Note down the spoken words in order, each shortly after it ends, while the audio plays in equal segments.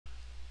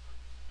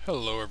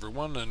Hello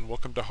everyone and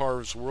welcome to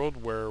Harv's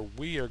World, where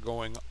we are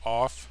going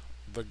off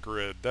the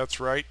grid. That's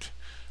right,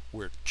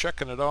 we're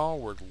checking it all,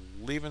 we're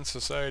leaving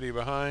society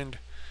behind.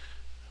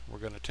 We're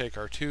going to take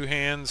our two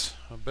hands,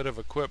 a bit of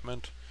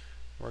equipment.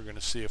 We're going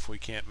to see if we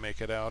can't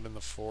make it out in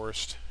the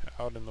forest,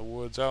 out in the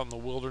woods, out in the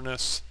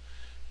wilderness.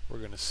 We're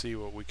going to see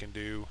what we can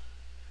do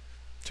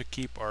to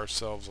keep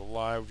ourselves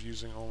alive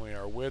using only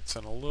our wits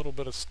and a little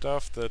bit of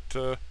stuff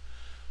that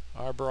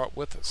I brought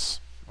with us,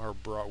 or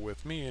brought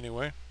with me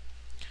anyway.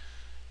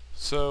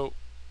 So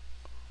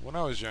when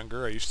I was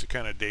younger, I used to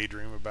kind of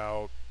daydream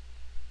about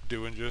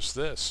doing just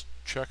this,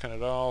 checking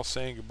it all,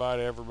 saying goodbye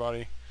to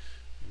everybody,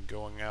 and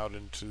going out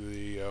into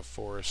the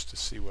forest to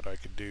see what I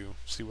could do,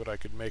 see what I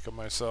could make of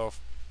myself.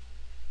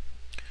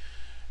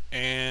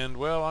 And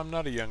well, I'm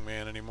not a young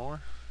man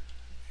anymore,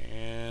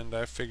 and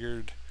I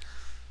figured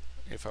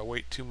if I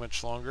wait too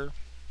much longer,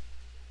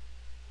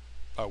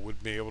 I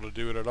wouldn't be able to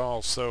do it at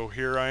all. So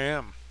here I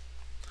am.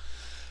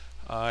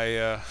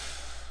 I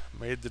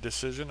made the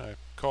decision. I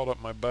called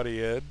up my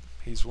buddy Ed.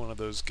 He's one of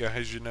those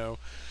guys,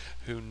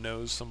 who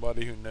knows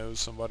somebody who knows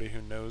somebody who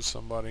knows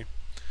somebody,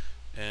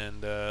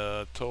 and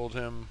told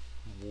him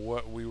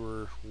what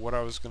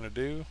I was going to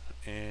do,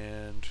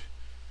 and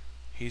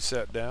he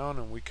sat down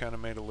and we kind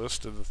of made a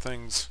list of the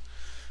things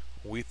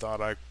we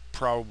thought I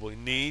probably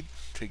need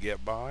to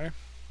get by,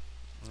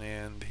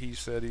 and he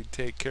said he'd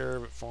take care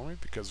of it for me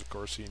because of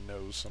course he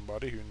knows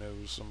somebody who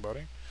knows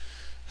somebody.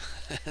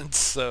 And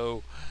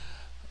so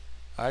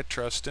I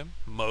trust him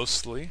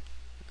mostly,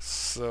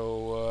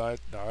 so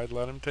I'd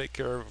let him take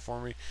care of it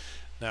for me.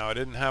 Now, I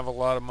didn't have a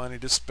lot of money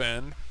to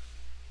spend,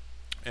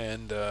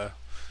 and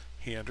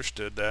he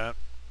understood that,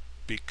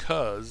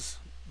 because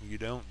you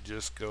don't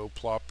just go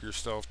plop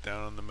yourself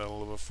down in the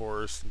middle of a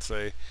forest and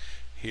say,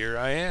 here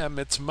I am,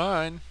 it's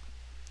mine.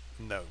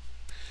 No,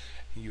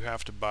 you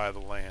have to buy the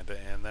land,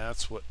 and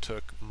that's what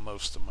took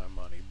most of my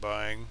money,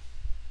 buying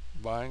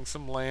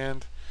some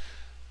land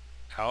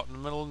out in the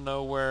middle of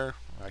nowhere.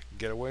 I could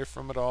get away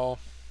from it all,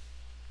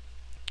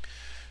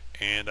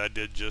 and I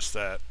did just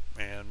that.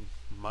 And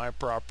my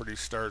property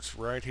starts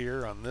right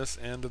here on this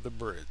end of the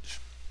bridge,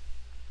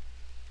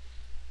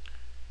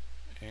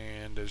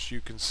 and as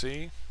you can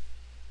see,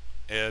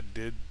 Ed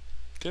did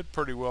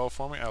pretty well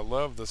for me. I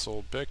love this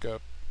old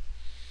pickup,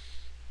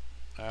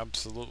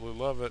 absolutely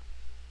love it,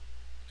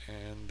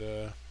 and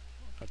a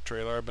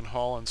trailer. I've been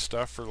hauling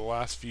stuff for the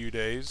last few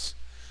days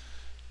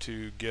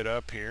to get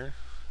up here.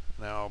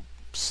 Now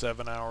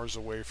 7 hours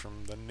away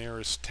from the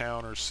nearest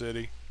town or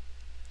city.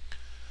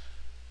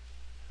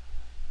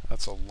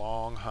 That's a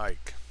long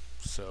hike,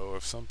 so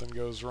if something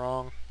goes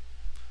wrong,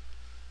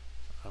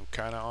 I'm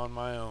kind of on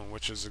my own,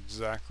 which is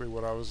exactly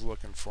what I was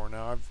looking for.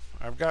 Now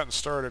I've gotten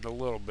started a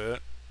little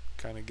bit,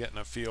 kind of getting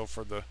a feel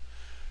for the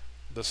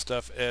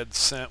stuff Ed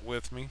sent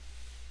with me,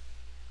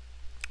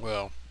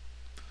 well,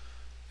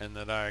 and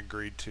that I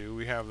agreed to.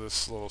 We have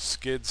this little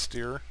skid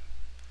steer.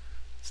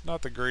 It's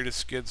not the greatest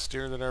skid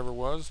steer that ever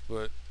was,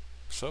 but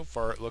so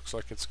far it looks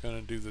like it's going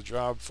to do the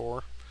job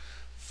for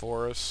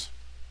us.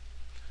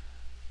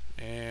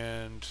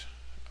 And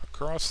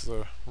across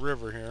the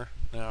river here,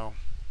 now,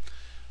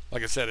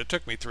 like I said, it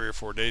took me 3 or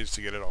 4 days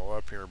to get it all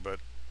up here, but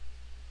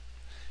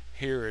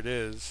here it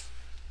is.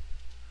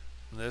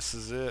 This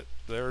is it.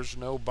 There's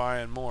no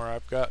buying more.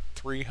 I've got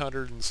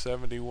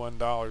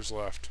 $371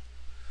 left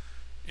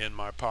in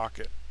my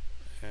pocket,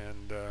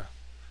 and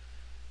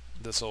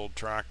this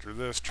tractor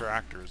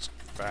is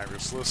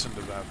fabulous. Listen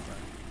to that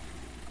thing.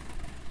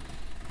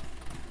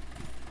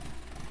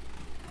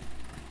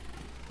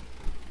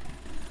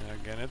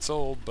 Again, it's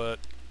old, but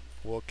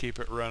we'll keep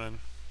it running.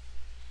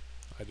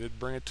 I did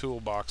bring a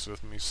toolbox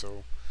with me,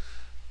 so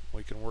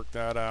we can work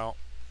that out.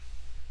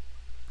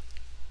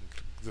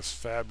 This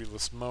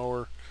fabulous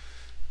mower.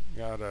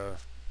 Got a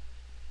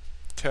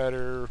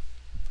tedder.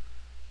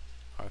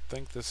 I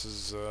think this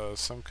is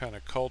some kind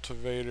of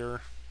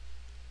cultivator.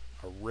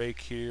 A rake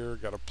here.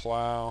 Got a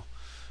plow.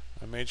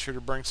 I made sure to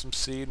bring some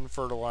seed and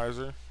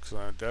fertilizer, because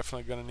I'm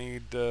definitely going to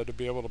need to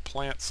be able to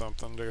plant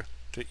something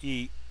to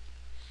eat.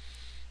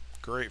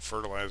 Great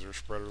fertilizer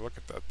spreader. Look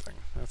at that thing.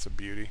 That's a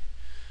beauty.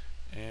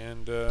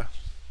 And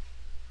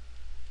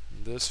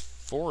this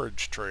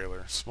forage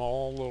trailer,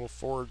 small little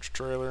forage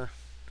trailer.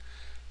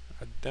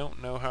 I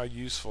don't know how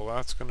useful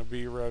that's going to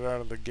be right out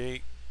of the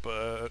gate,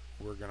 but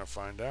we're going to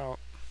find out.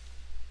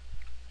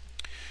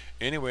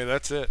 Anyway,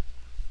 that's it.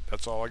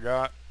 That's all I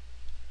got.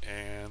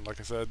 And like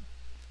I said,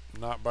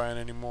 not buying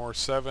any more.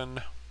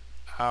 7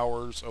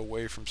 hours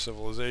away from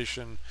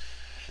civilization.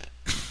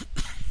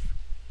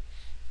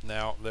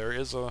 Now, there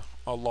is a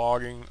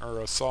logging or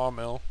a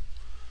sawmill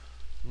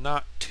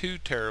not too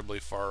terribly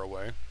far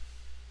away,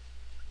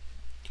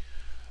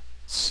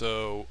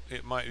 so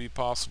it might be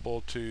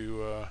possible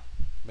to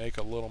make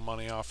a little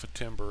money off of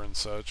timber and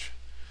such.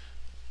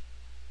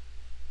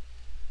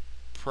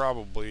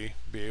 Probably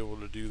be able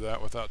to do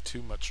that without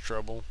too much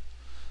trouble.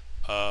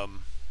 But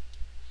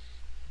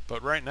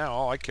right now,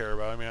 all I care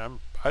about,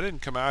 I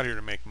didn't come out here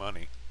to make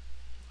money.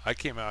 I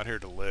came out here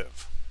to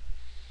live,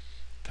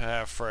 to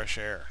have fresh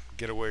air,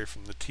 get away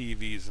from the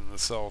TVs and the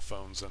cell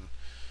phones and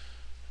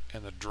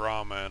the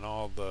drama and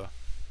all the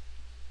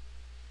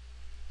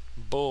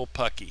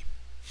bullpucky.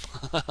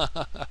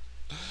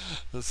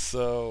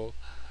 So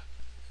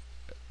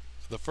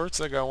the first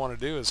thing I want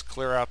to do is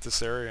clear out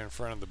this area in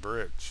front of the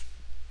bridge.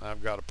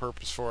 I've got a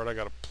purpose for it. I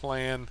got a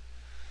plan,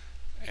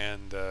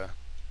 and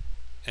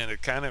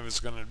it kind of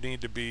is going to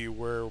need to be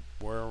where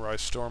I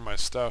store my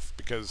stuff,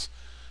 because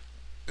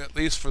at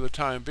least for the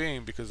time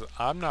being, because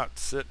I'm not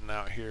sitting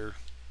out here,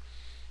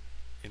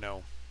 you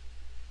know,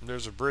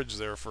 there's a bridge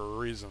there for a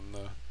reason.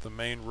 The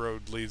main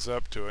road leads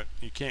up to it.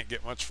 You can't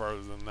get much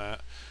farther than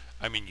that.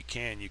 I mean, you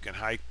can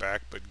hike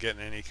back, but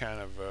getting any kind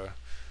of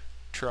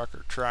truck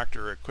or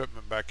tractor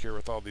equipment back here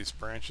with all these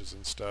branches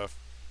and stuff.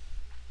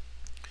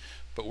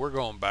 But we're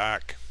going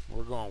back.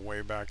 We're going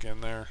way back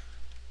in there.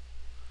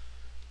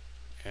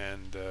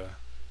 And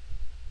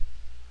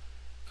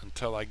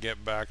until I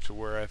get back to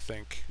where I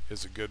think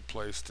is a good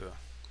place to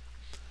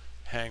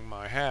hang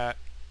my hat,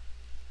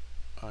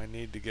 I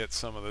need to get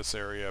some of this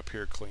area up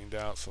here cleaned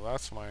out. So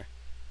that's my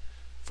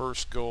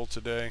first goal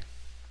today,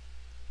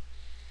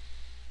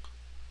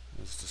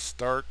 is to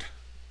start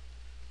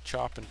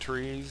chopping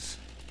trees,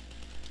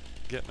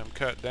 getting them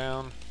cut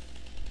down,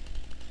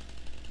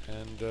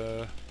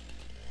 and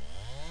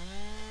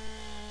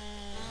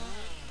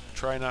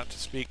try not to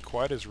speak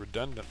quite as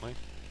redundantly.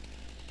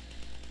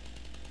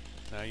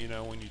 Now, you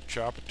know, when you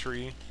chop a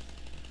tree,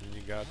 and you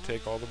got to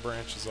take all the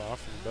branches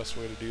off, and the best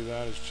way to do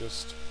that is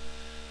just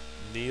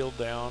kneel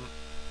down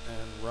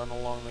and run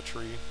along the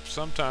tree.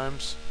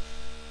 Sometimes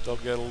they'll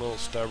get a little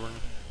stubborn,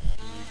 and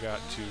you got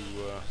to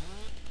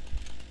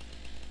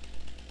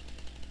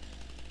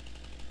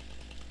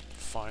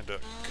find a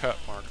cut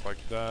mark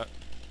like that,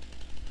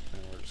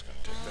 and we're just going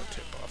to take that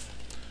tip off.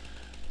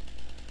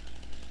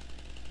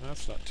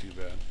 That's not too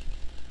bad.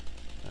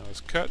 I was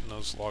cutting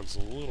those logs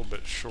a little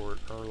bit short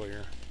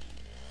earlier.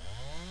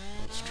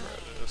 Let's try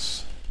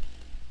this.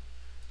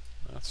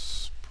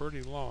 That's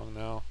pretty long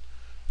now.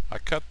 I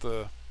cut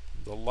the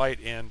light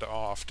end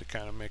off to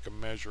kind of make a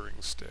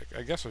measuring stick.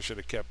 I guess I should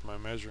have kept my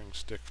measuring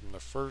stick from the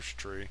first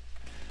tree.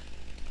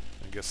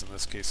 I guess in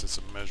this case it's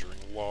a measuring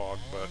log,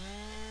 but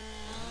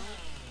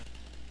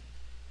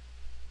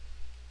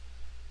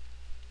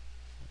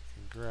I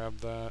can grab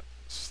that,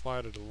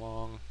 slide it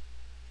along.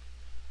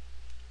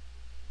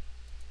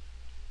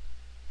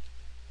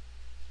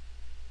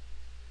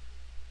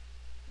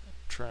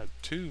 Tried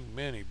too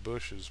many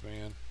bushes,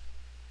 man.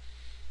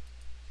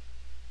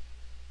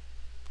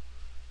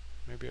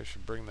 Maybe I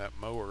should bring that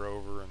mower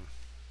over and...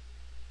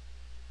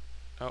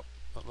 Oh,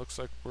 it looks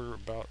like we're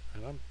about...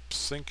 And I'm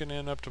sinking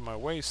in up to my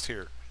waist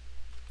here.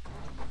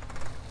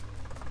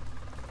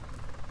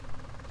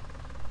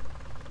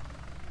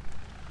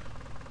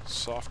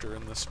 Softer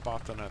in this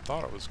spot than I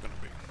thought it was going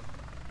to be.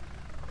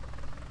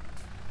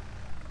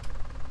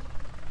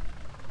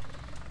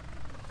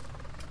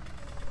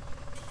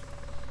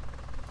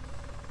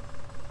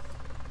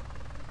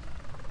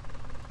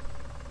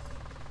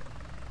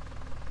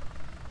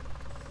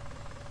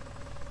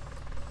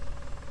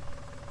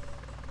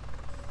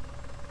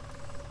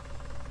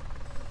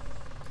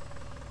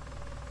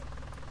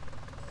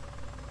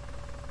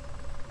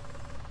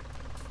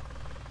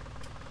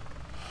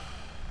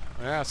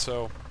 Yeah,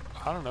 so,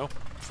 I don't know.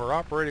 For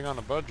operating on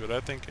a budget,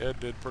 I think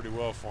Ed did pretty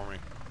well for me.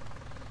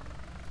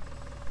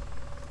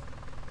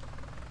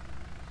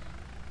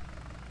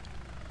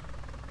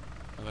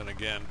 And then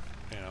again,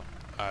 you know,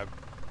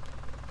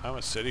 I'm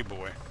a city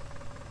boy.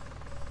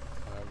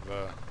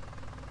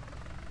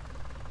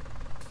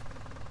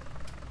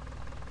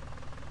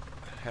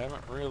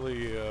 Haven't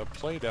really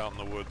played out in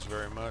the woods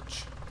very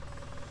much.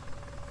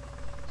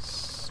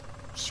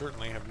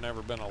 Certainly have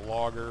never been a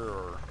logger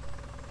or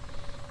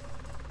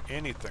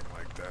anything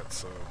like that,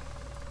 so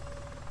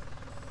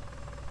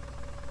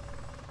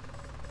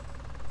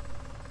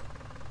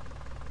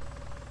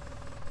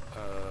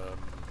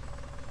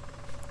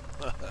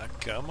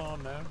come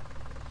on now.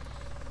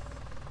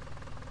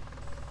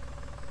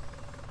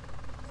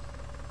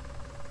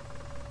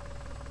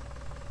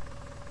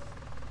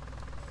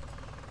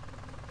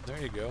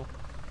 There you go.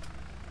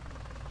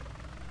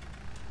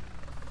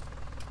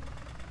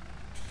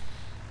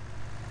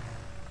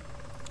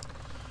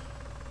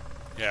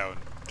 Yeah,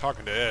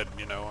 talking to Ed,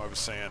 you know, I was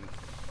saying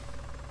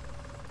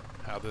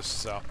how this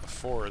is out in the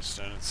forest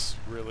and it's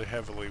really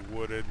heavily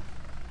wooded.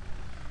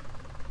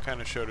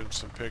 Kind of showed him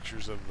some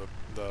pictures of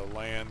the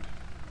land,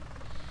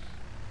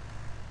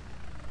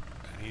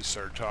 and he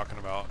started talking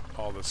about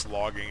all this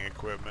logging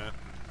equipment,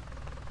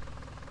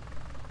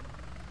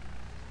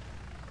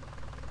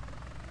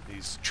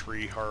 these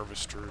tree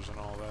harvesters and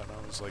all that, and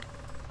I was like,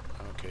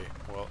 okay,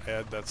 well,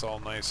 Ed, that's all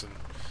nice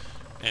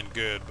and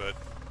good, but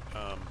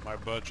my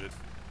budget,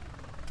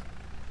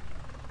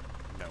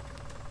 no,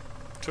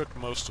 took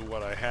most of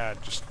what I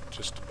had just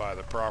to buy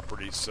the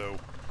property, so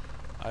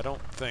I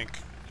don't think,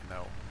 you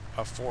know,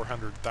 a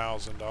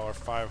 $400,000,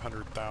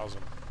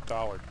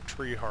 $500,000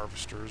 tree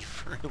harvester is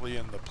really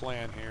in the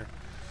plan here.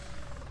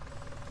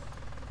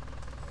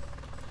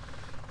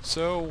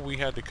 So we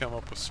had to come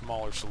up with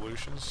smaller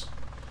solutions.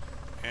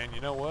 And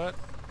you know what?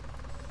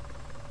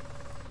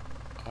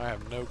 I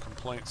have no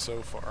complaints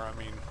so far. I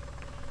mean,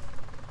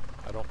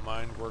 I don't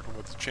mind working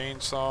with the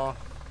chainsaw.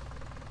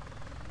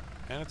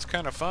 And it's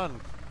kind of fun,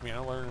 you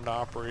know, learning to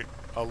operate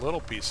a little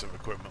piece of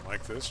equipment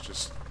like this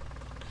just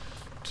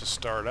to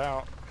start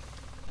out.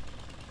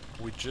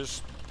 We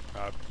just,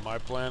 my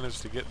plan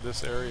is to get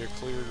this area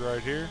cleared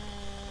right here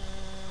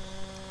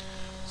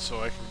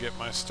so I can get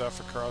my stuff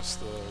across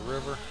the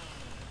river.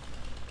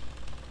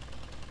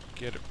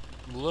 Get it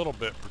a little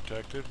bit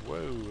protected.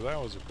 Whoa,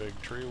 that was a big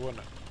tree, wasn't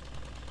it?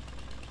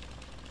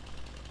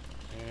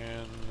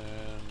 And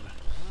then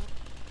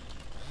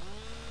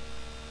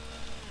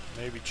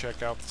maybe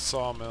check out the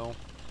sawmill.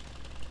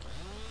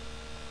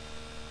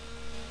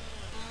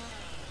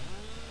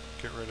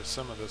 Get rid of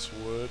some of this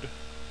wood.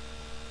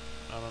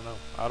 I don't know.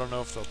 I don't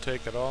know if they'll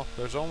take it all.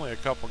 There's only a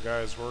couple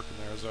guys working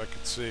there, as I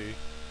could see.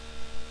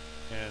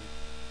 And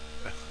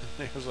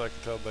as I can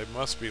tell, they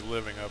must be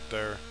living up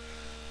there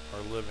or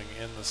living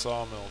in the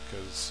sawmill,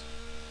 because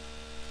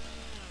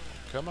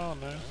come on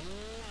now.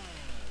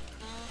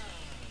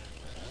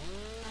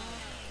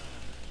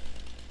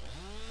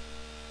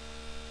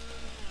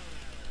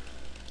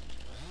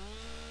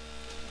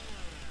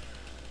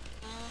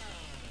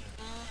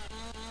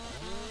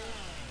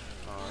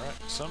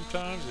 Alright,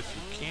 sometimes if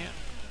you can't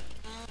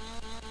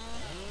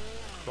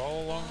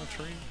crawl along the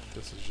tree,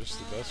 this is just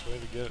the best way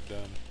to get it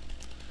done.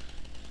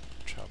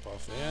 Chop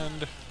off the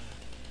end.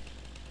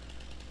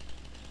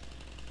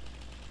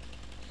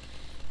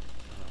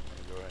 I'm going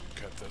to go ahead and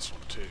cut this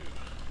one too.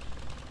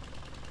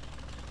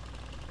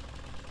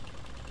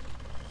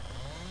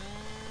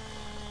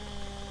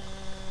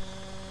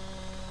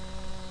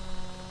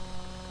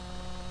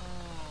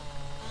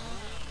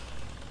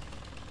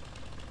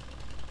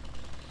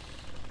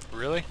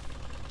 Really?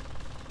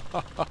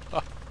 Well,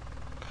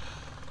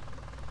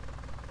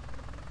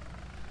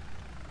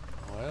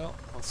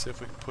 let's see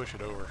if we can push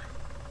it over.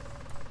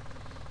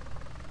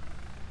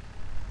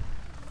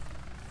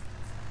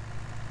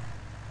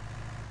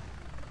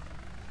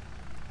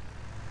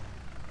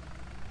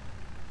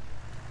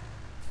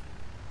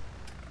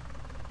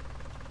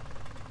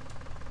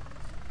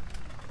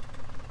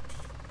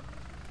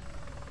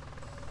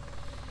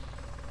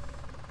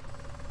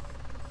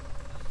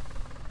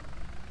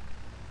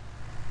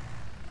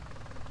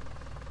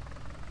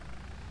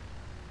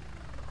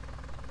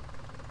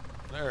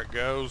 There it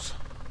goes.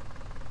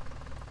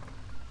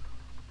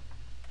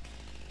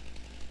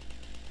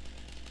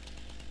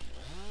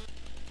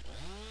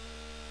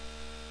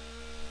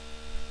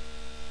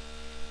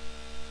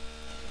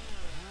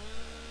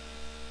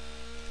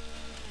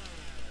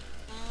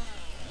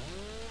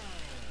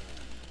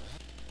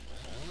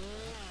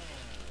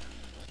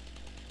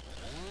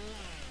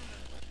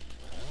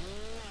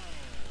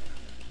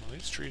 Well,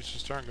 these trees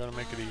just aren't going to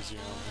make it easy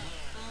on me.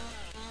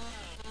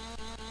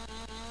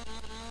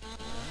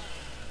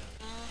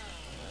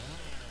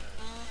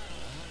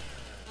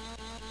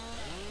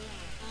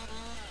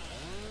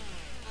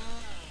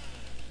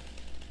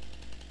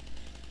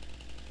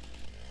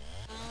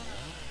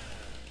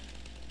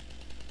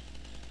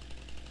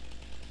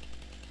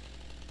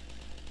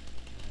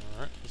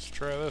 Alright, let's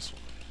try this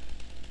one.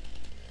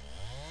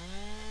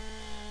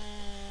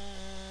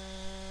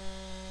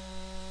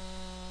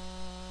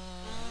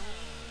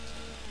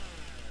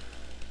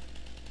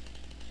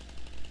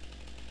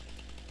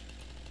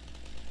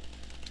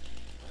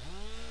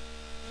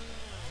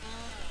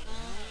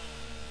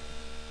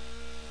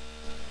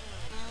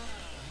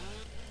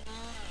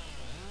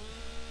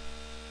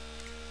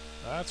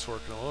 That's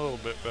working a little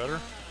bit better.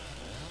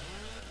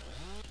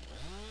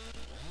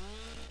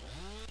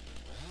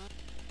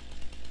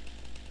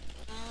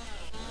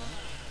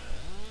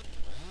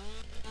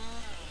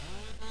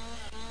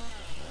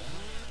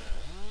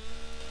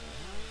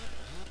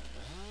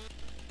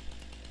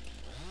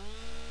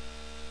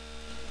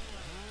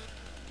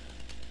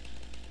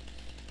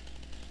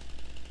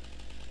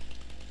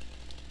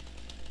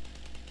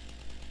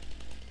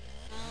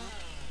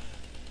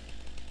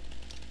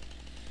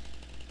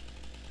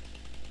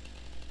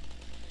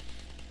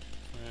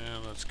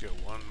 Let's get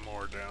one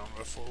more down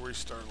before we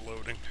start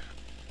loading.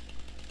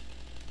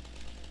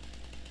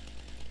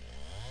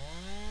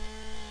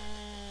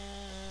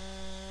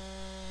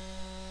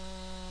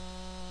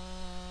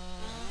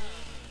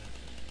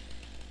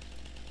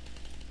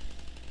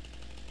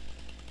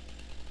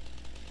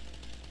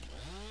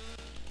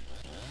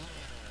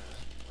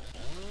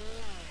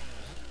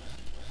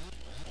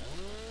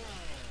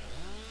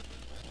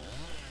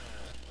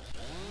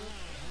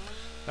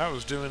 That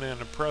was doing an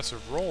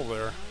impressive roll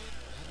there.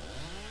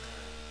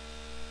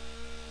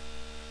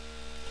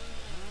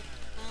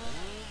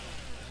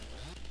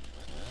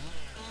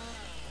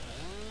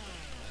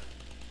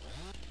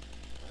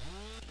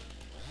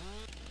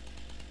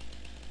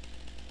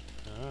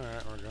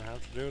 Alright, we're going to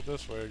have to do it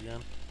this way again.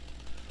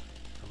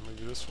 Or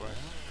maybe this way.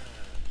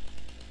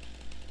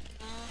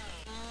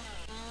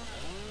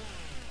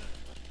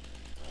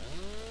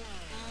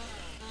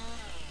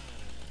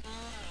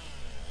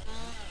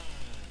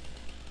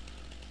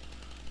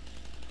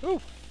 Ooh,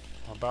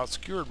 I about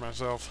skewered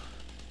myself.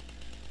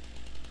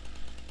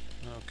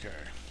 Okay.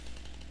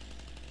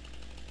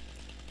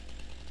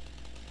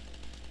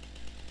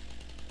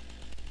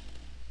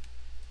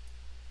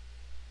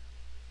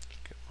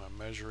 Get my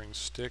measuring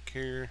stick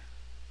here.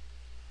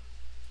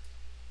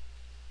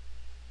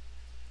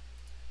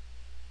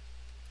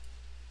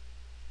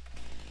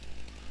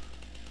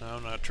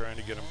 I'm not trying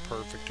to get them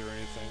perfect or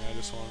anything. I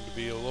just want them to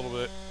be a little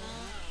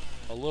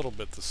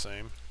bit the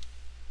same.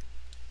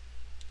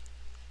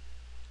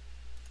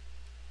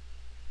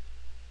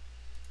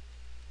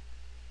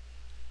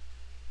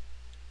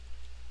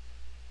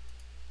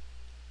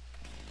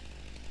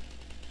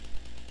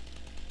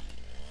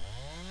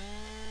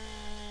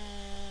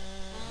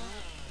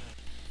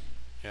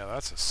 Yeah,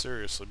 that's a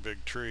seriously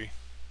big tree.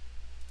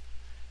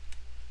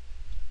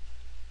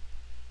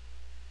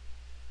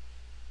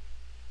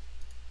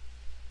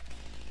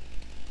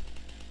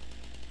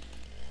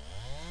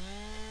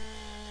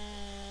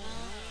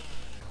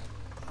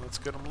 Let's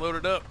get them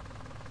loaded up.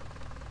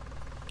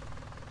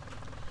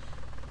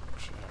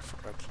 Actually, I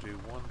forgot to do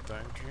one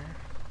thing here.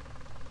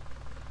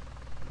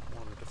 I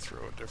wanted to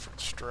throw a different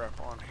strap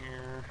on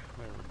here.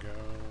 There we go.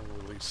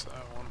 Release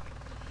that one.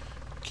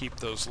 Keep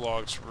those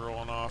logs from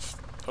rolling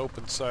off.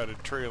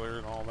 Open-sided trailer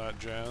and all that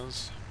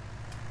jazz.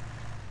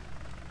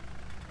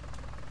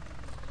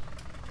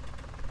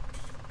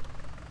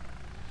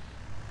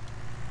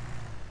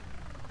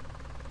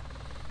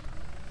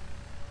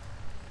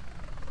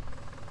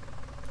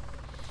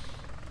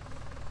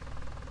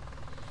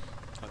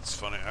 That's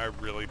funny.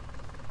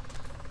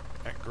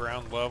 At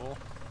ground level,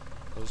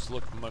 those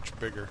look much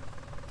bigger.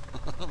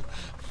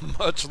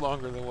 Much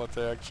longer than what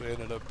they actually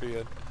ended up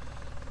being.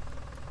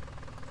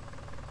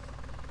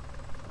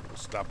 We'll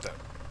stop that.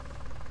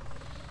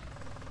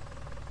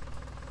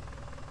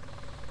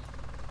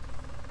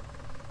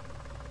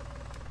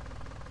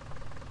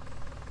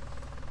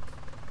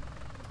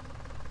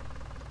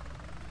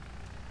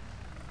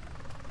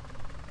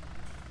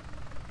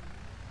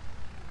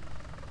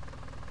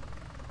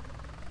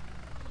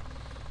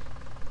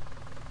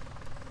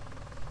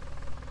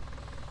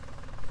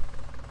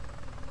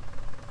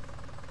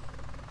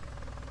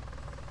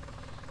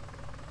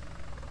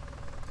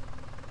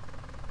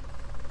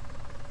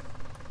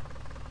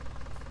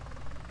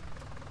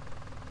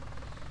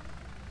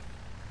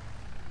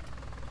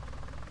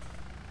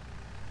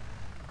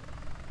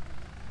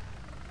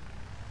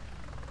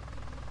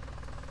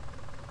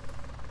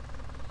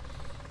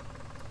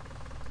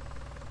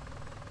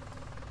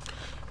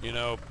 You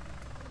know,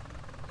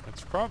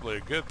 it's probably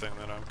a good thing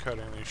that I'm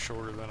cutting these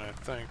shorter than I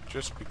think,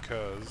 just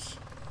because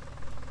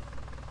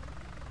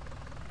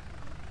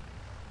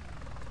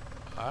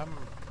I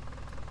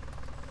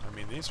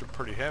mean, these are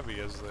pretty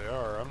heavy as they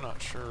are. I'm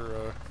not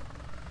sure,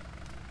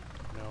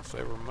 you know, if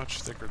they were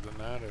much thicker than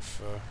that,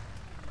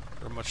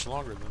 or much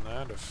longer than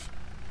that, if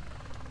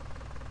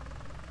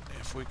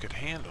we could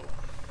handle them.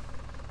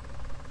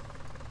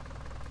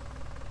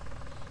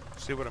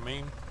 See what I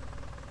mean?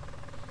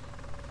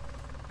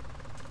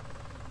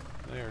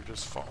 They are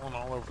just falling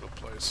all over the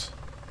place.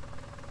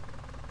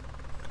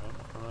 Come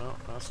on, no,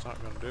 that's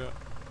not going to do it.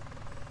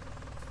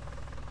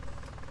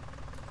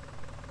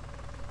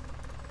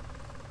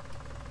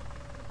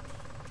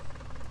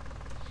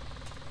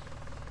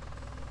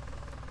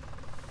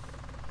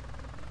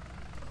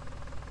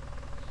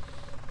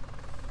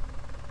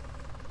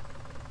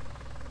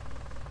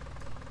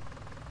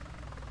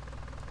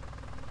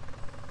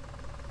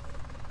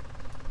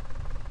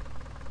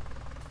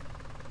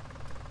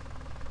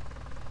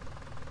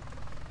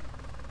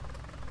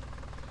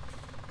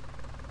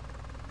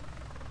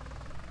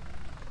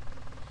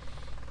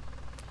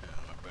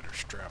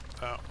 Strap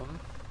that one.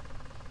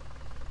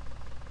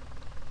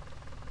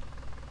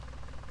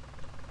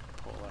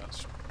 Pull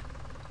that.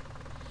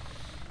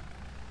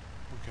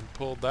 We can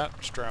pull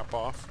that strap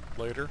off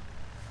later.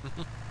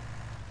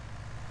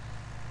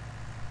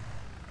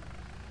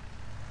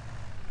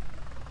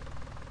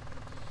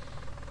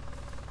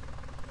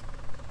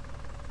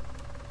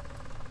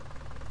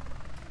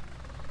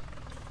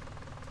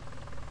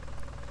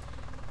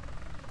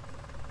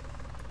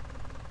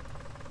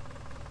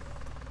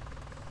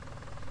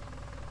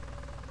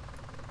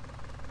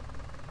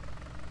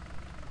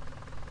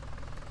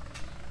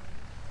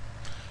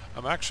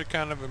 I'm actually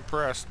kind of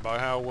impressed by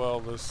how well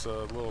this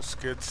little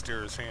skid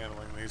steer is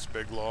handling these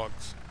big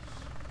logs.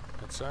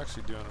 It's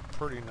actually doing a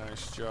pretty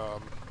nice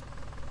job.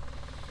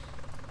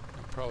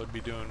 It'd probably be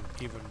doing an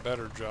even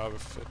better job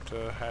if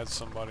it had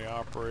somebody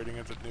operating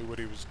it that knew what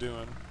he was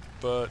doing.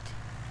 But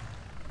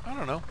I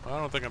don't know. I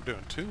don't think I'm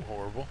doing too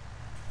horrible.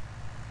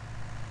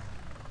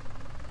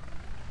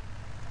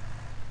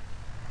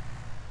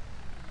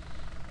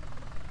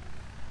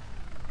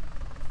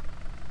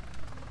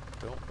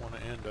 Don't want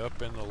to end up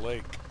in the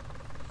lake.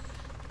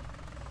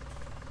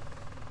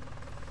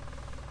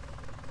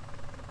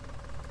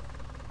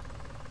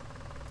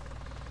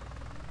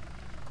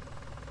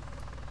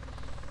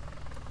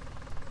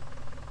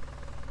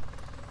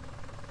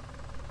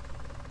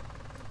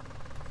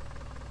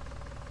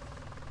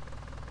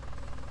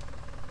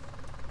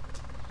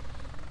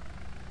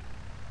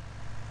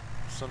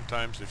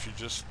 sometimes if you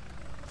just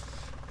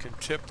can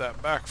tip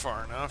that back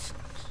far enough,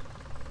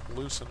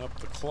 loosen up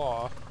the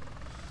claw,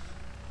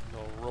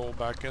 they'll roll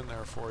back in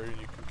there for you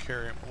and you can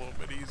carry them a little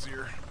bit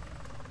easier.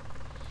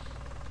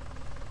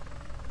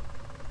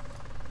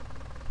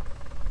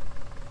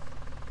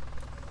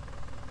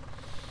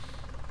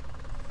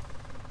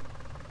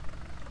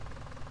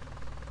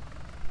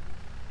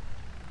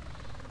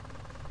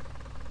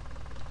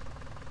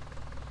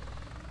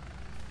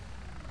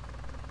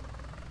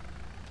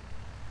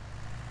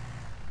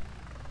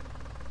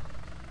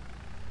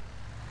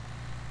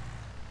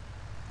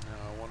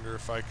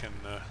 If I can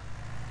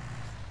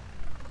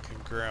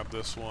grab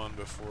this one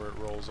before it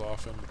rolls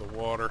off into the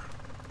water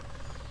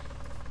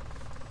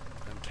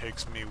and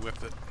takes me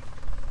with it.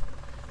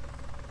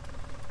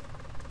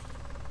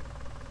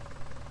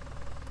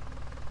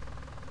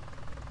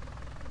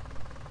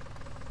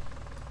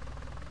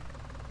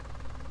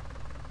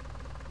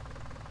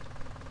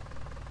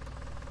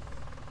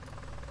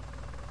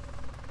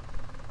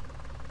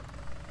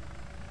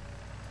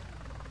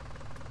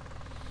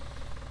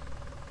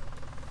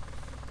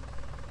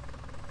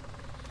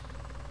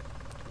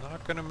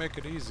 Not gonna make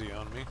it easy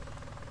on me.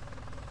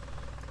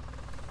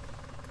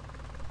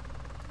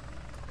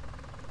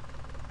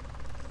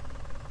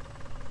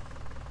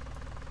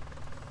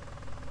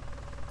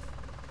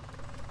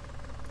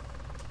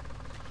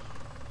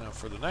 Now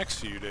for the next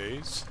few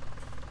days,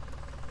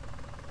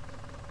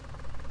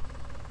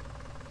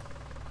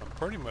 I'm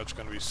pretty much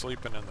gonna be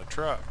sleeping in the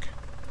truck.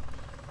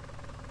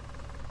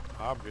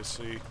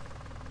 Obviously,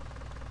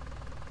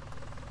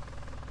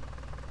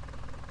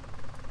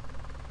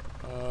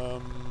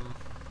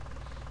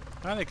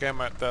 I think I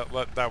might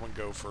let that one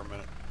go for a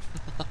minute.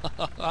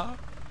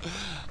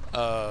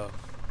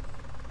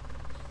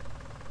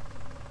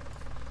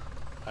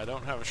 I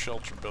don't have a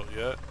shelter built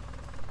yet.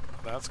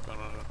 That's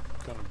gonna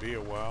be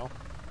a while,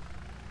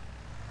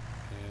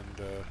 and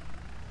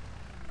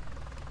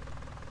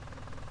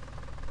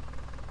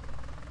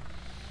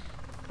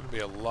gonna be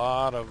a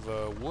lot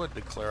of wood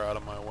to clear out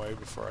of my way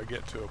before I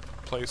get to a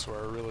place where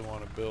I really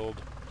want to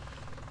build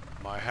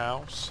my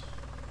house.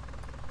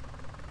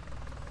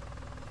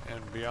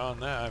 And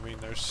beyond that, I mean,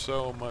 there's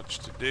so much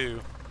to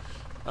do.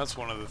 That's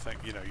one of the things,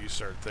 you know, you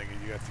start thinking,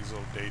 you got these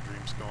little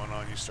daydreams going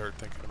on, you start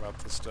thinking about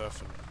this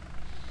stuff, and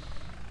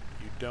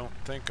you don't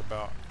think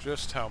about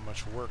just how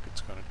much work it's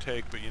going to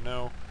take. But you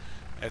know,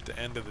 at the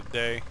end of the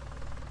day,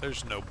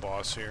 there's no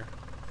boss here.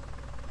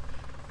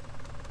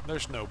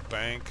 There's no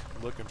bank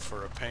looking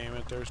for a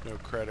payment. There's no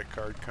credit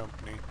card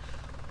company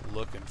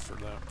looking for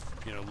them,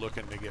 you know,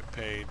 looking to get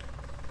paid.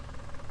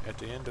 At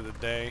the end of the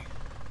day,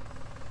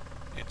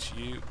 it's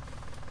you.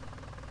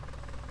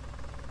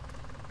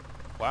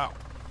 Wow.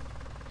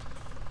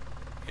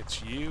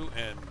 It's you,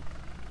 and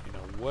you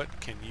know,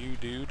 what can you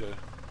do to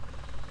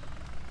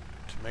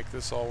make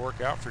this all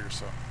work out for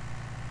yourself?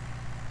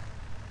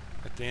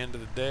 At the end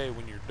of the day,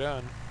 when you're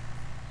done,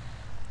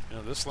 you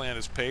know, this land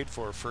is paid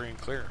for free and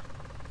clear.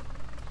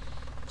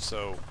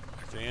 So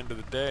at the end of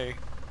the day,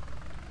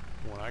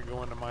 when I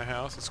go into my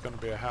house, it's going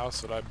to be a house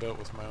that I built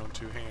with my own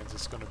two hands.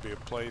 It's going to be a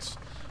place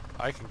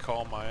I can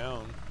call my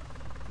own.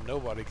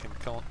 Nobody can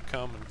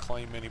come and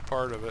claim any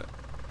part of it.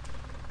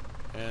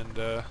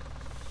 And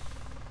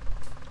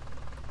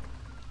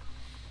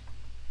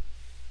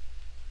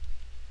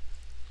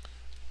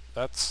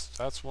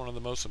that's one of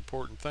the most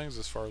important things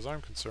as far as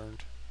I'm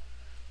concerned.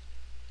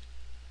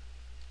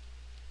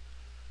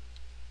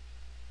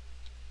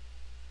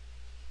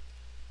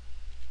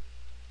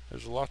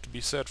 There's a lot to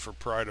be said for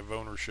pride of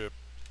ownership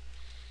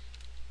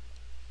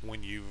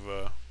when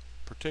you've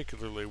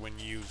particularly when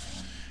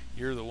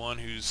you're the one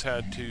who's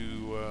had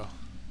to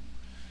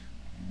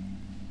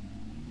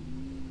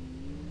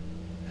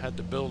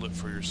build it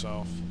for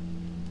yourself.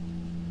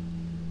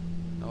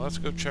 Now let's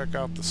go check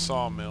out the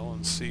sawmill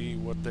and see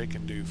what they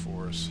can do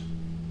for us.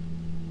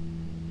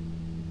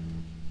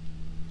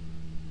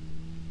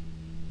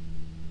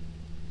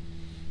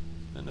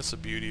 And it's the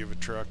beauty of a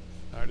truck.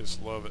 I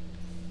just love it.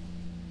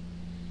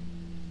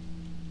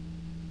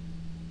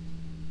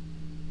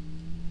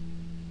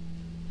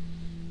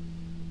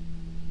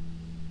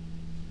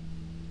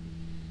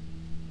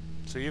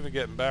 So even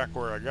getting back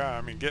where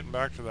I mean, getting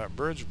back to that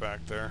bridge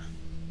back there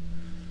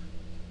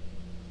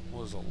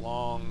was a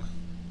long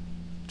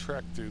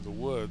trek through the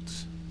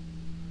woods.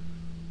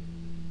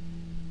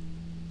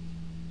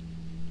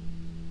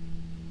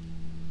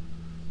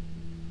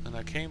 And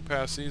I came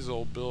past these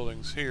old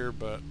buildings here,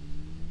 but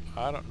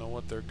I don't know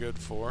what they're good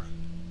for.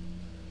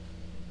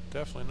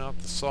 Definitely not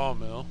the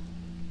sawmill.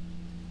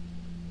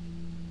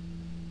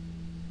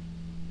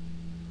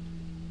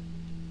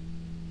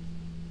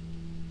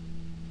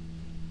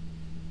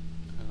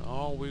 And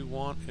all we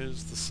want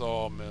is the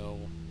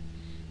sawmill.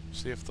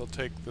 See if they'll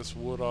take this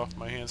wood off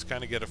my hands,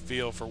 kind of get a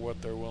feel for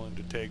what they're willing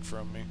to take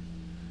from me.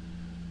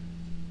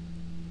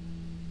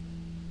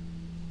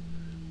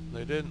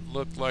 They didn't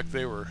look like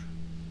they were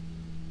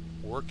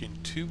working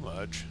too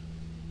much.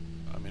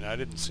 I mean, I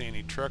didn't see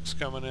any trucks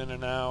coming in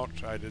and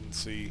out. I didn't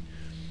see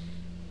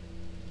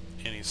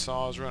any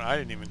saws run. I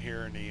didn't even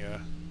hear any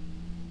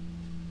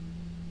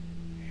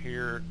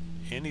hear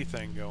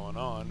anything going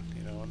on,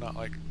 you know, not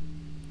like,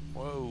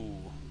 whoa,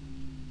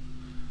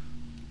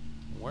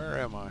 where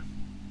am I?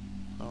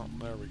 Oh,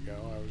 there we go.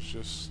 I was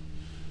just,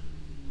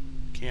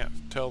 can't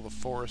tell the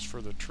forest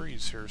for the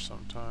trees here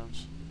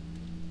sometimes.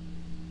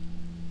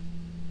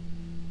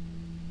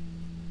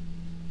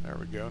 There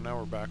we go, now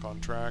we're back on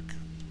track.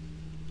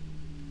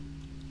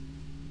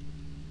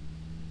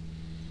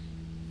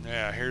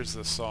 Yeah, here's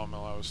the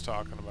sawmill I was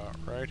talking about,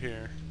 right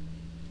here.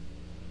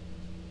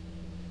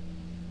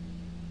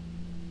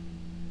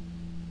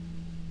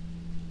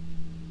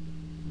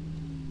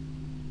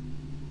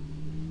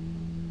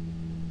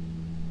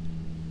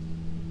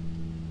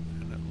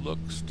 And it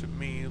looks to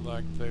me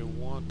like they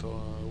want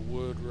our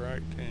wood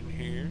right in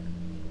here.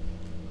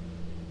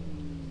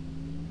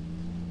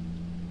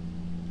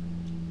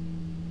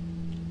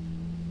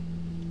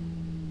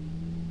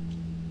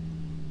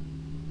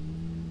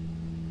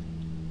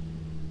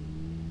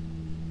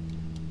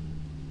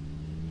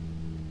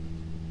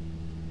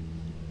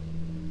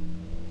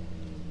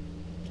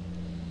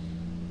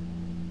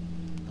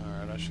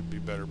 I should be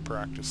better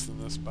practice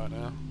than this by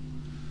now.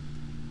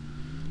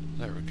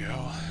 There we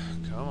go.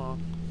 Come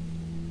on.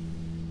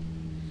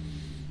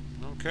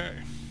 Okay.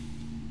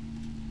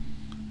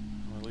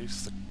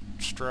 Release the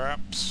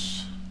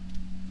straps.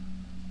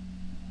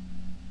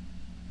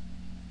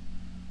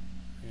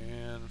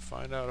 And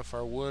find out if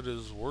our wood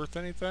is worth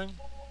anything.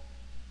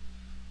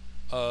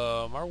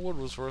 Our wood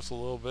was worth a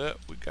little bit.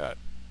 We got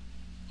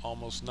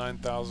almost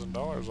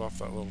 $9,000 off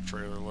that little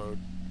trailer load.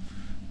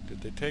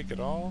 Did they take it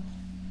all?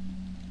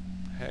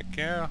 Heck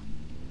yeah.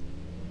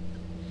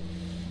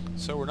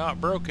 So we're not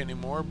broke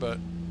anymore, but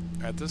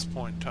at this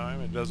point in time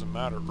it doesn't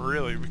matter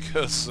really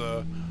because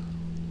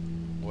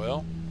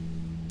well,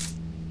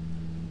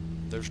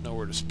 there's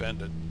nowhere to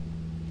spend it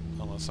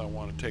unless I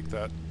want to take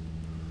that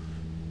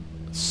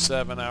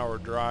 7-hour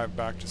drive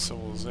back to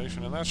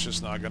civilization, and that's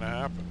just not going to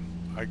happen.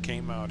 I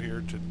came out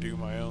here to do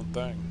my own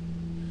thing,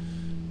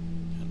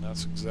 and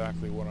that's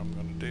exactly what I'm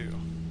going to do.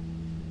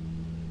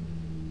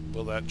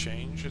 Will that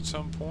change at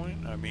some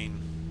point? I mean,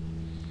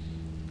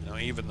 you know,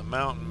 even the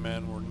mountain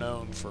men were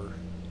known for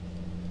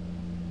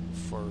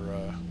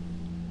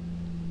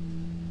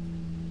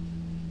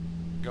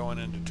going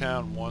into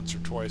town once or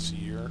twice a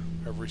year,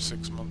 every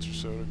 6 months or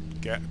so,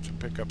 to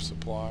pick up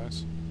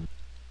supplies.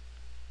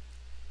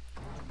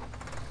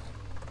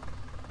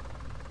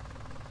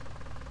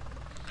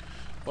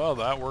 Well,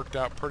 that worked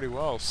out pretty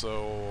well,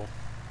 so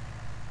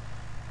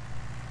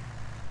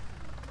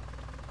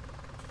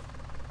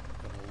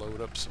I'm gonna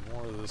load up some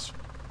more of this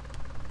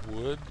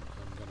wood.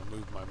 I'm gonna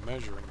move my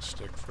measuring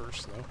stick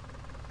first, though.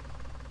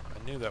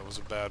 I knew that was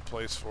a bad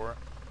place for it.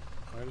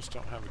 I just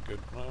don't have a good...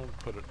 I'll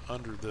put it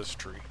under this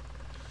tree.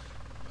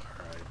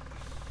 Alright.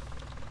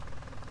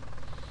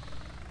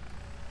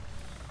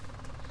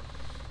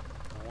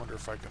 I wonder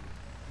if I can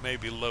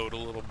maybe load a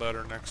little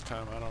better next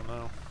time. I don't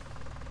know.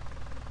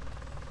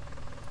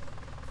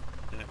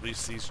 And at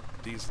least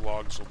these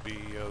logs will be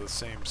the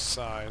same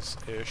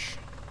size-ish.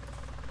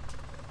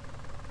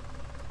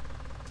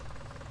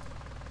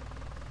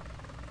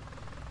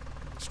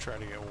 Let's try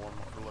to get one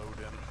more load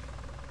in.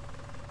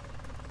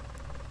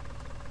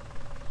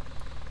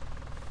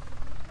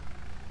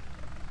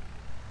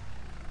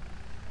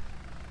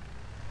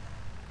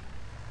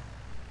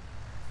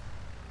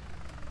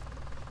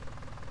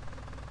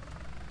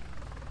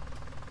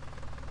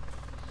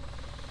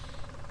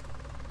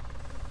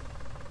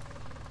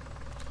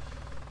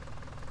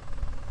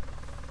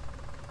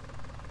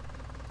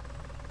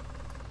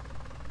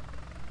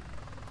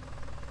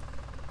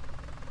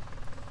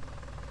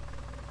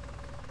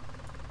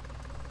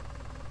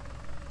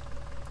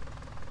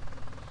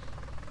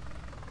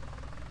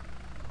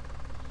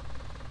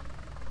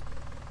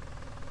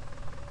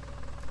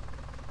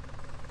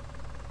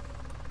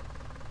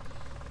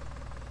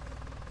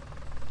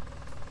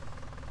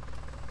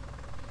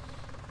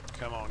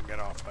 Come on, get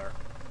off there.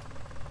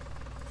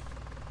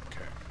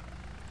 Okay.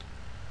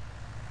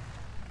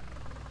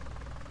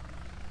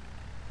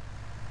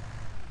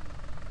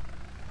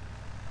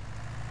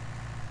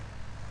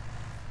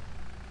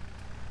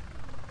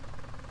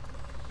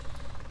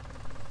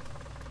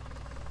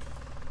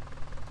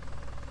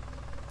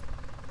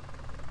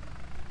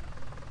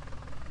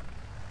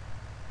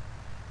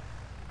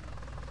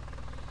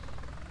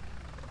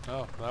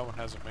 Oh, that one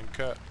hasn't been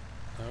cut.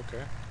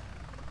 Okay.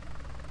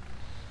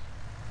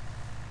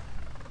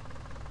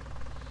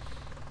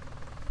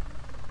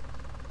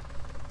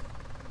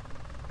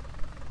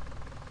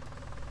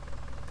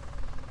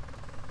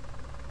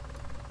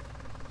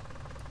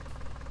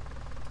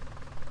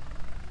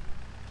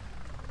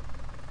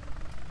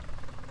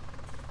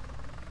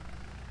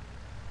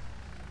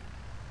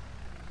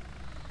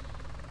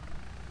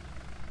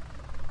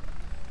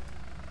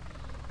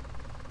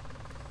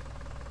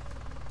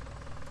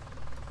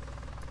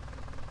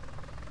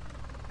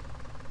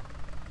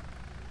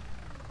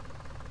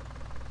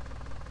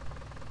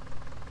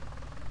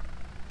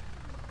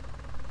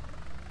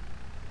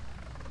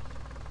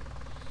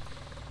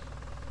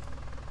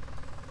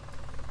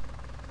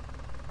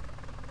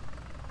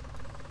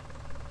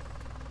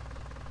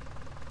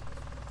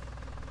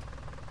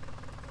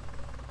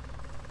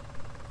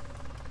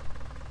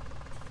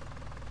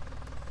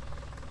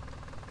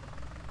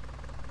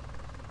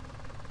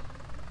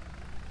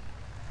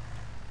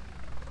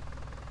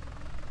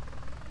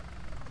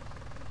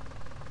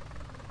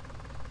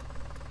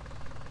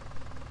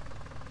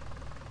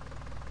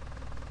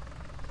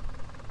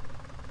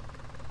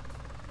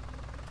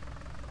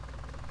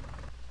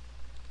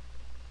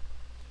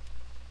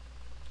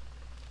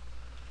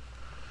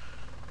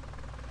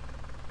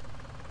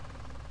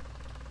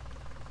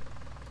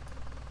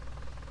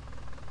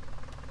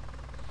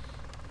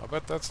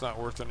 bet that's not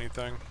worth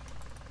anything.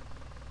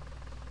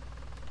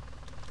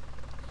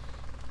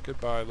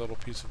 Goodbye, little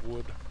piece of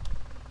wood.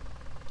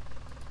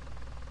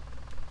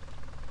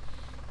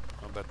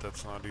 I'll bet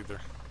that's not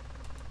either.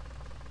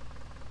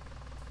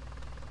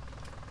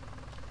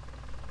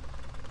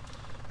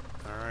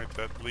 Alright,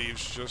 that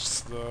leaves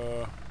just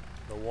the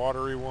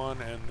watery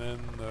one and then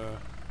the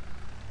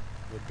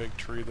big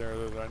tree there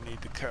that I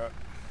need to cut.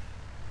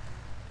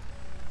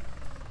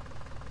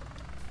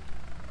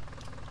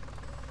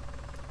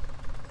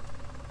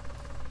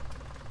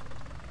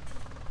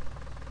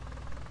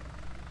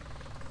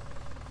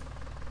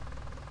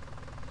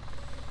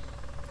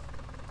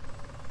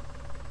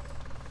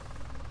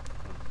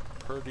 I'm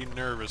pretty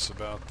nervous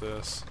about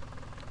this.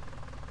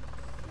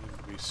 I need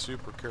to be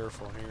super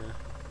careful here.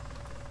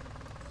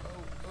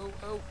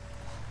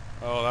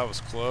 Oh, that was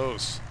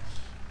close.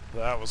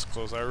 That was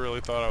close. I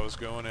really thought I was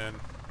going in.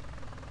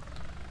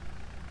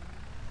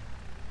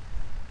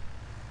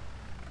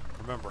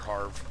 Remember,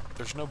 Harv,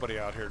 there's nobody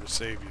out here to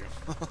save you.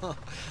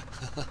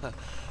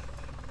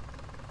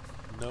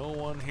 No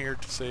one here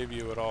to save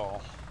you at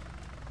all.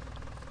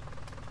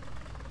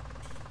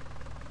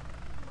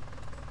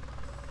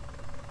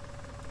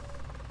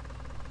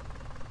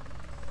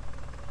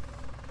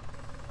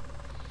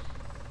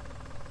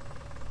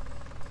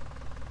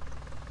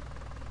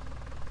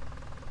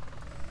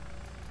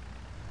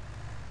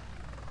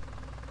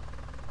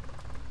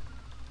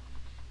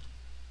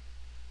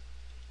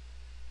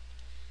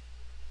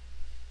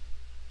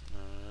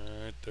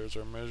 There's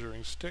our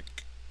measuring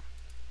stick.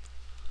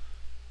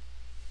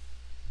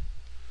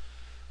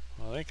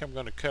 Well, I think I'm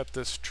going to cut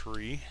this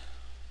tree.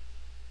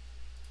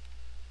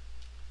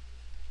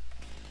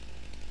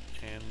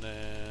 And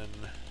then...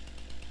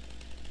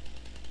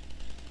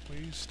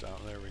 Please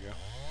stop. There we go.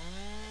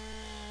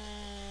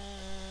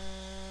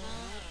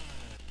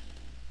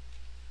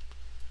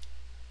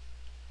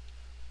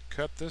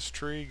 Cut this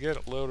tree, get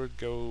it loaded,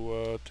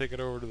 go take it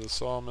over to the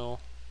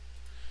sawmill,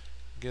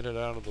 get it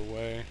out of the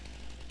way.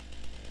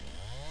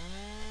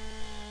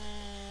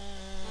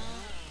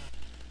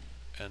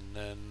 And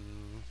then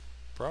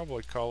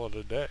probably call it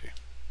a day.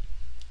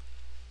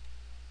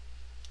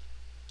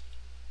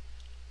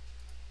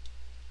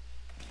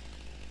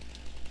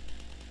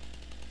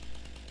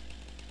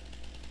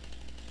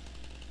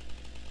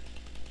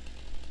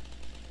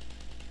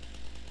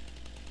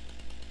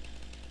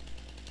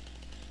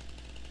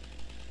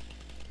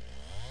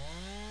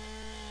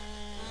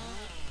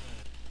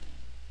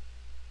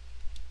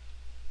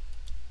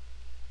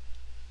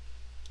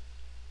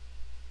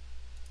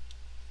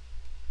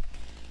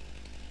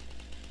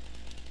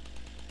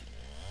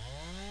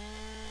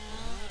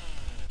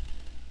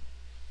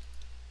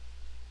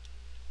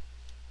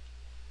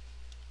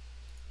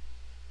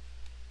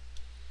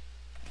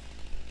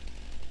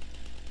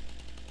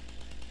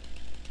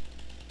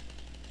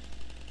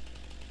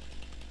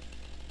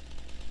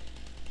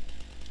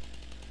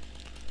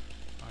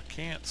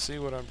 Can't see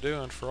what I'm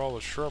doing for all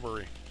the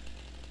shrubbery.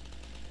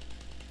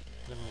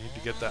 I'm gonna need to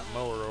get that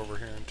mower over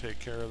here and take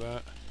care of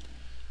that.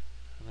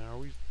 Now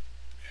we,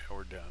 yeah,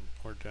 we're done.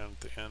 We're done at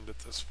the end at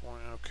this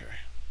point. Okay.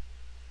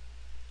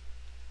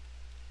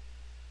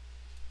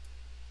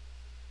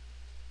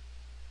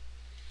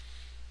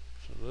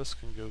 So this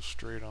can go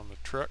straight on the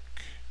truck.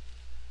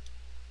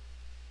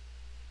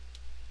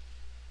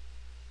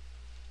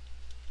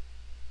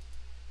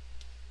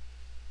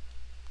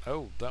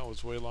 Oh, that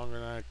was way longer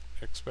than I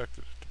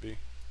expected it to be.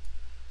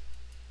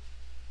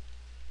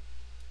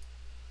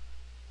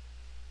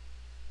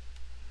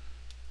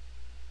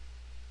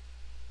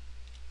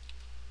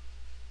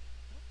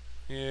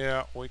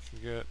 Yeah, we can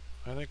get,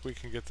 I think we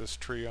can get this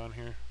tree on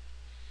here.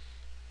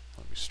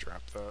 Let me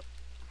strap that.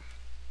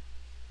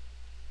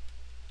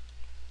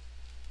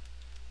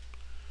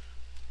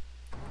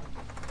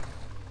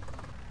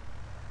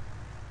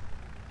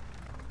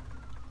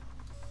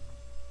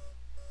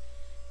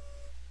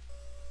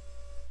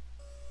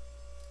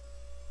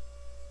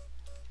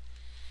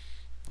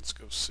 Let's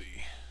go see.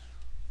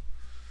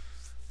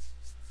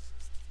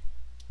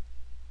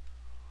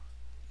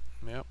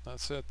 Yep,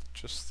 that's it.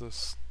 Just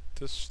this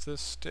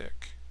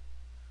stick.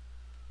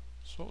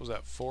 So what was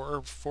that?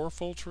 Four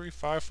full tree,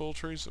 5 full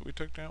trees that we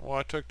took down? Well,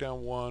 I took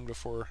down one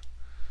before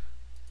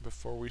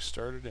we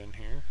started in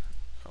here.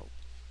 Oh,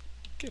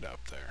 get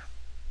up there.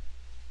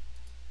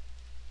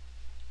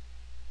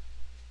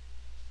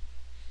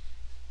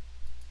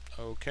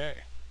 Okay.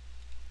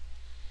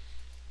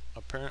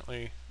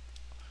 Apparently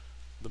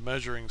the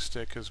measuring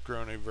stick has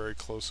grown a very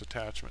close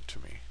attachment to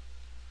me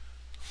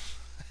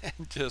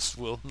and just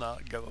will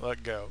not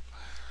let go.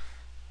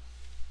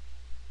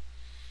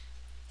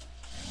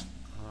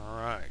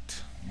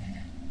 Alright.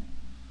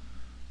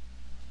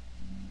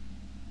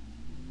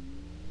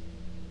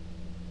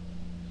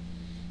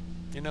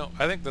 You know,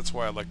 I think that's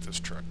why I like this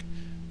truck.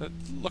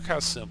 Look how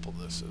simple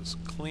this is.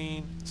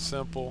 Clean,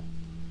 simple.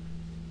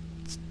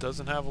 It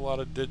doesn't have a lot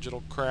of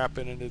digital crap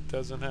in it. It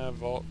doesn't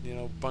have all, you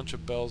know, a bunch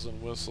of bells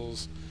and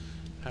whistles.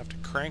 Have to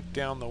crank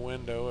down the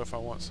window if I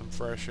want some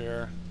fresh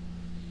air.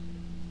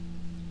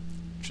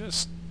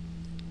 Just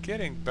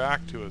getting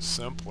back to a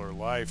simpler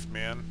life,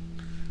 man.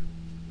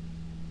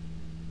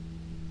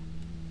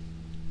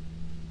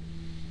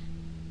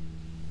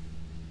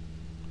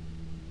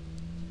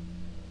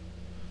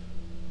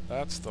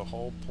 That's the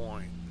whole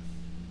point.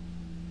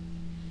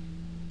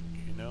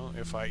 You know,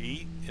 if I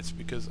eat, it's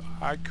because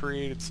I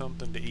created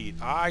something to eat.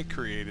 I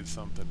created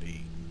something to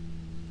eat.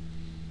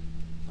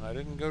 I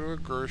didn't go to a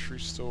grocery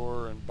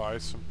store and buy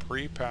some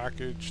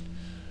pre-packaged,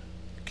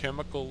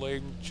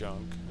 chemical-laden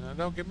junk. Now,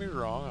 don't get me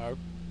wrong,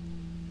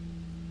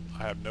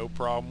 I have no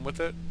problem with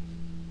it.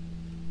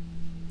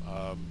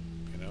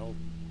 You know,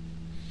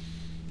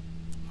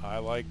 I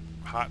like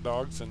hot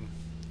dogs and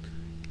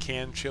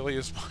canned chili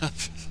as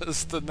much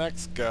as the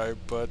next guy,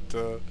 but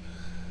the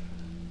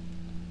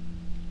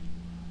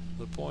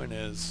point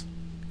is,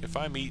 if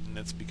I'm eating,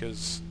 it's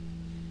because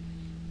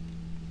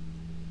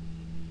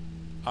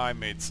I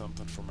made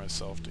something for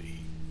myself to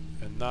eat,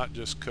 and not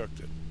just cooked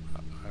it.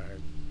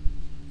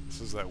 This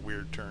is that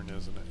weird turn,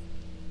 isn't it?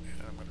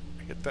 And I'm going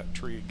to hit that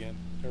tree again.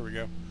 There we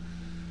go.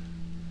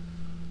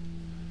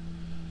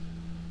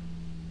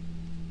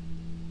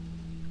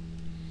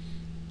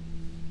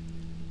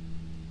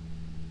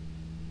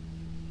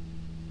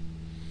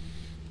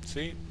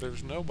 See,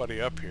 there's nobody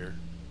up here.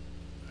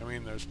 I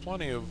mean, there's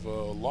plenty of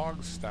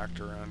logs stacked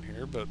around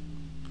here, but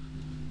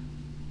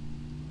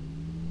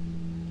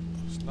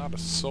there's not a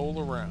soul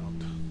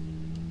around.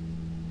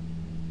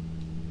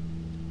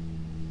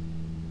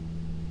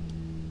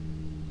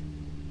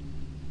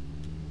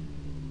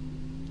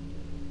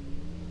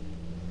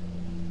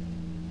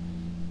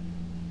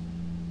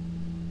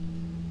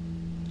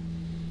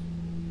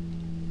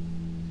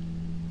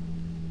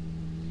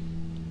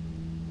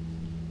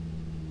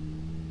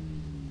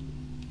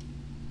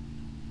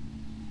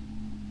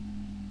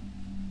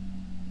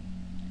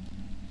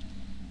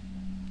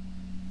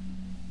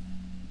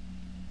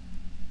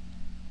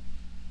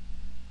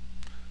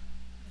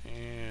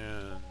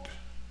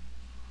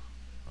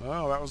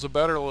 Well, that was a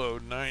better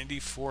load,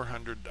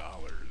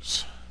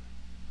 $9,400.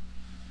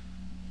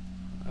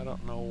 I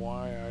don't know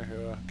why I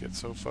get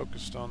so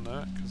focused on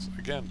that, because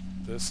again,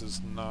 this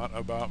is not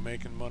about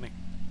making money.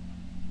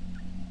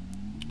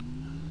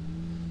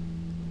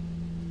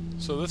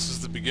 So this is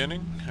the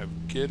beginning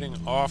of getting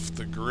off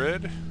the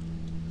grid.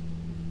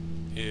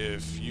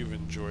 If you've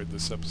enjoyed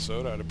this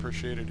episode, I'd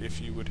appreciate it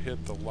if you would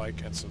hit the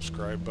like and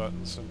subscribe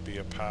buttons and be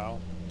a pal.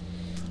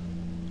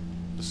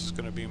 This is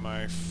going to be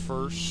my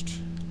first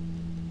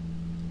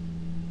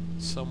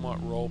somewhat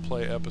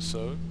roleplay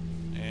episode,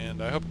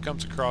 and I hope it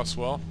comes across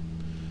well.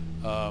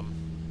 A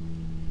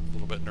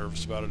little bit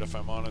nervous about it, if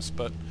I'm honest,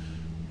 but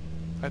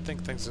I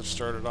think things have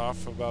started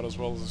off about as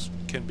well as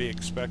can be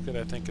expected.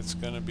 I think it's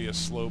going to be a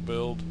slow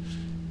build,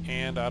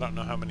 and I don't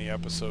know how many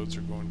episodes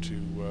are going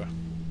to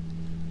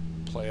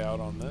play out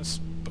on this,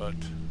 but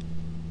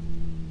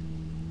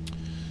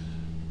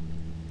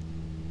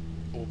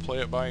we'll play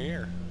it by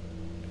ear.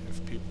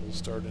 If people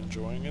start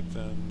enjoying it,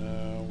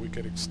 then we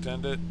could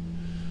extend it.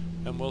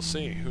 And we'll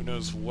see. Who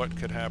knows what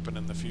could happen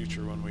in the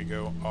future when we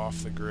go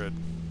off the grid.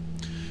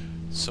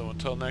 So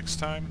until next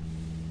time,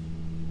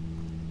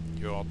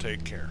 you all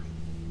take care.